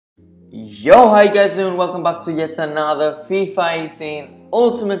Yo, how you guys doing? Welcome back to yet another FIFA 18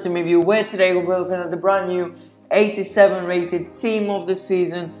 Ultimate Team review, where today we're looking at the brand new 87 rated team of the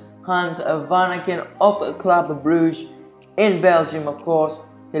season, TOTS Vanakeen of Club Brugge in Belgium. Of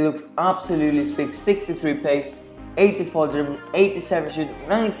course, he looks absolutely sick. 63 pace, 84 dribbling, 87 shooting,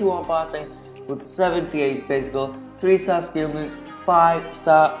 91 passing with 78 physical, 3-star skill moves,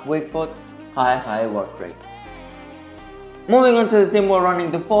 5-star weak foot, high work rates. Moving on to the team, we're running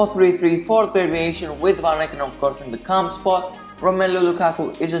the 4-3-3 fourth variation with Vanakeen, of course, in the camp spot. Romelu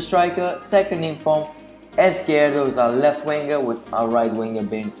Lukaku is a striker, second in form. Esquerdo is our left winger, with our right winger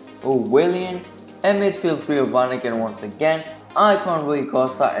being Willian. A midfield three of Vanakeen once again, Icon Rui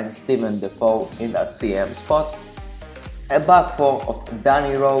Costa and Steven Defoe in that CM spot. A back four of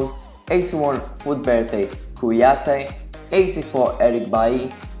Danny Rose, 81 Footberte Kouyaté, 84 Eric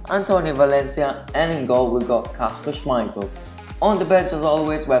Bailly, Antonio Valencia, and in goal we've got Kasper Schmeichel. On the bench, as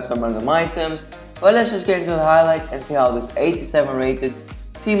always, we have some random items, but let's just get into the highlights and see how this 87 rated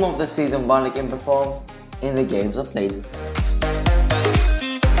team of the season Vanakeen performed in the games I played with.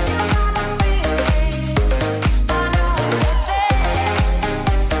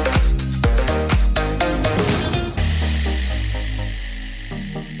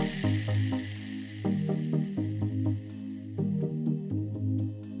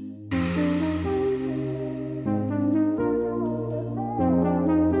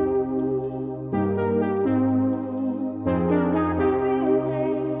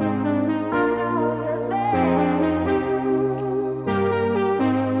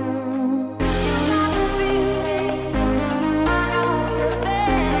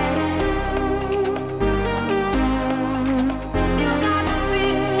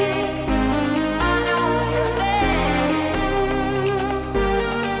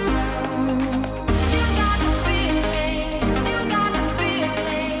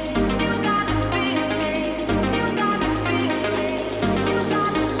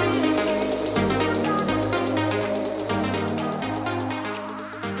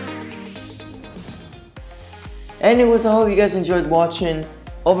 Anyways, I hope you guys enjoyed watching.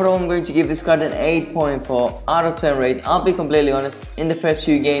 Overall, I'm going to give this card an 8.4 out of 10 rate. I'll be completely honest, in the first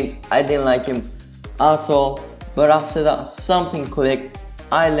few games, I didn't like him at all. But after that, something clicked.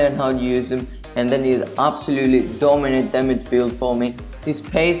 I learned how to use him, and then he absolutely dominated the midfield for me. His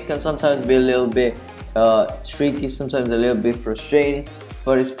pace can sometimes be a little bit tricky, sometimes a little bit frustrating.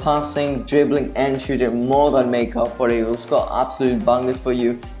 But his passing, dribbling, and shooting more than make up for it. He will score absolute bangers for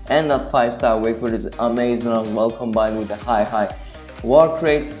you. And that 5-star weak foot is amazing and well combined with the high work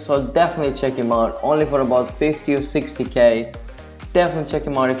rates. So definitely check him out. Only for about 50 or 60k. Definitely check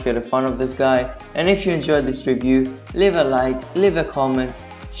him out if you're a fan of this guy. And if you enjoyed this review, leave a like, leave a comment,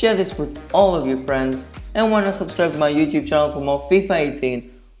 share this with all of your friends. And why not subscribe to my YouTube channel for more FIFA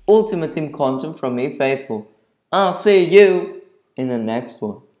 18 Ultimate Team content from me, Faithful. I'll see you in the next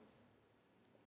one.